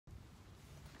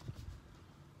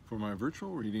For my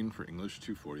virtual reading for English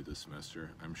 240 this semester,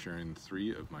 I'm sharing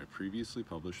 3 of my previously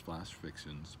published flash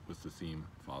fictions with the theme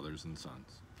Fathers and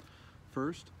Sons.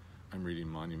 First, I'm reading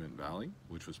Monument Valley,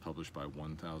 which was published by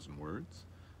 1,000 Words.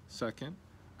 Second,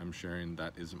 I'm sharing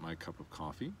That Isn't My Cup of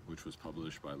Coffee, which was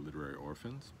published by Literary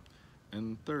Orphans.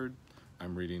 And third,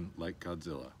 I'm reading Like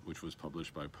Godzilla, which was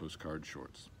published by Postcard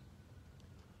Shorts.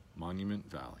 Monument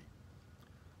Valley.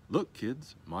 "Look,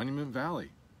 kids, Monument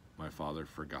Valley," my father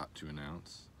forgot to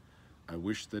announce. I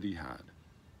wish that he had.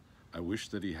 I wish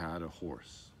that he had a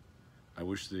horse. I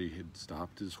wish that he had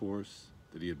stopped his horse,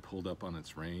 that he had pulled up on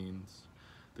its reins,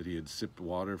 that he had sipped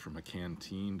water from a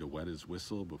canteen to wet his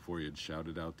whistle before he had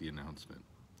shouted out the announcement.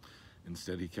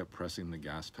 Instead, he kept pressing the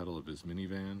gas pedal of his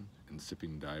minivan and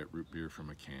sipping diet root beer from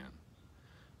a can.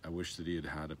 I wish that he had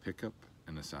had a pickup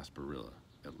and a sarsaparilla,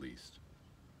 at least.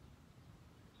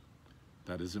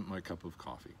 That isn't my cup of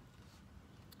coffee.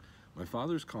 My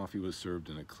father's coffee was served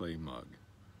in a clay mug.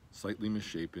 Slightly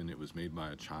misshapen, it was made by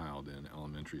a child in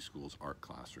elementary school's art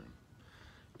classroom.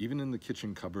 Even in the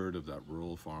kitchen cupboard of that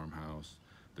rural farmhouse,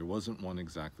 there wasn't one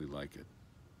exactly like it.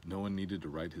 No one needed to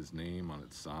write his name on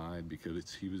its side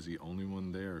because he was the only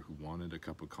one there who wanted a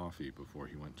cup of coffee before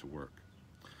he went to work.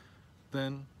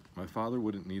 Then, my father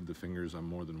wouldn't need the fingers on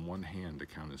more than one hand to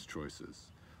count his choices.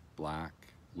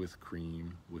 Black, with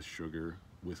cream, with sugar,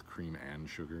 with cream and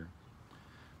sugar.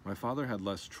 My father had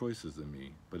less choices than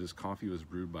me, but his coffee was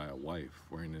brewed by a wife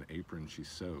wearing an apron she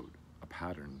sewed, a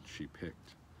pattern she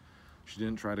picked. She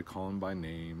didn't try to call him by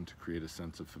name to create a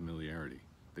sense of familiarity.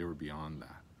 They were beyond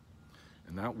that.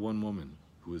 And that one woman,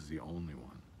 who was the only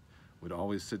one, would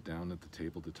always sit down at the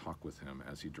table to talk with him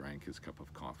as he drank his cup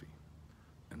of coffee.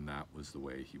 And that was the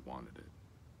way he wanted it.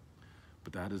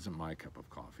 But that isn't my cup of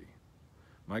coffee.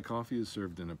 My coffee is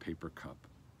served in a paper cup.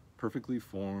 Perfectly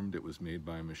formed, it was made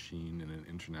by a machine in an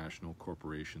international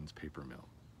corporation's paper mill.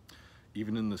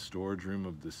 Even in the storage room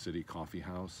of the city coffee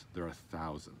house, there are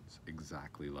thousands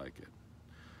exactly like it.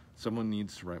 Someone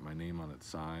needs to write my name on its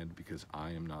side because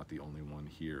I am not the only one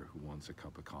here who wants a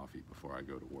cup of coffee before I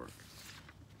go to work.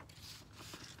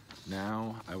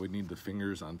 Now, I would need the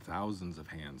fingers on thousands of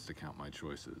hands to count my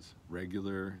choices: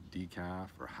 regular, decaf,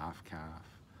 or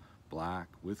half-calf, black,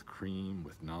 with cream,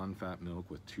 with non-fat milk,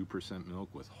 with 2% milk,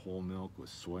 with whole milk, with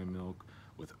soy milk,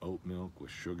 with oat milk,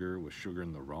 with sugar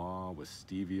in the raw, with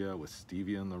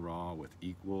stevia in the raw, with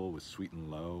equal, with sweet and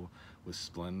low, with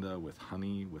Splenda, with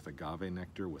honey, with agave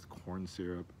nectar, with corn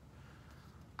syrup.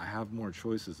 I have more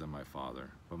choices than my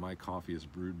father, but my coffee is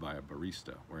brewed by a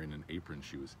barista wearing an apron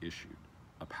she was issued,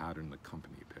 a pattern the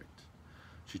company picked.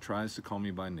 She tries to call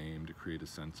me by name to create a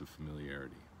sense of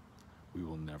familiarity. We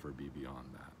will never be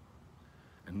beyond that.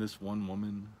 And this one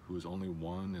woman, who is only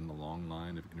one in the long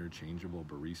line of interchangeable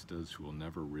baristas who will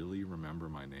never really remember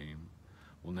my name,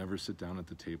 will never sit down at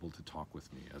the table to talk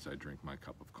with me as I drink my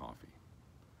cup of coffee.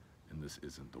 And this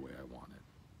isn't the way I want it.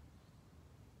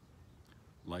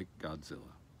 Like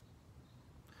Godzilla.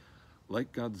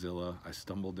 Like Godzilla, I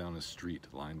stumbled down a street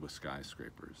lined with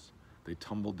skyscrapers. They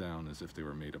tumbled down as if they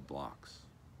were made of blocks,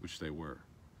 which they were.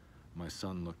 My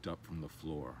son looked up from the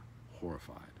floor,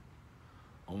 horrified.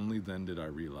 Only then did I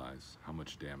realize how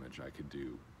much damage I could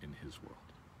do in his world.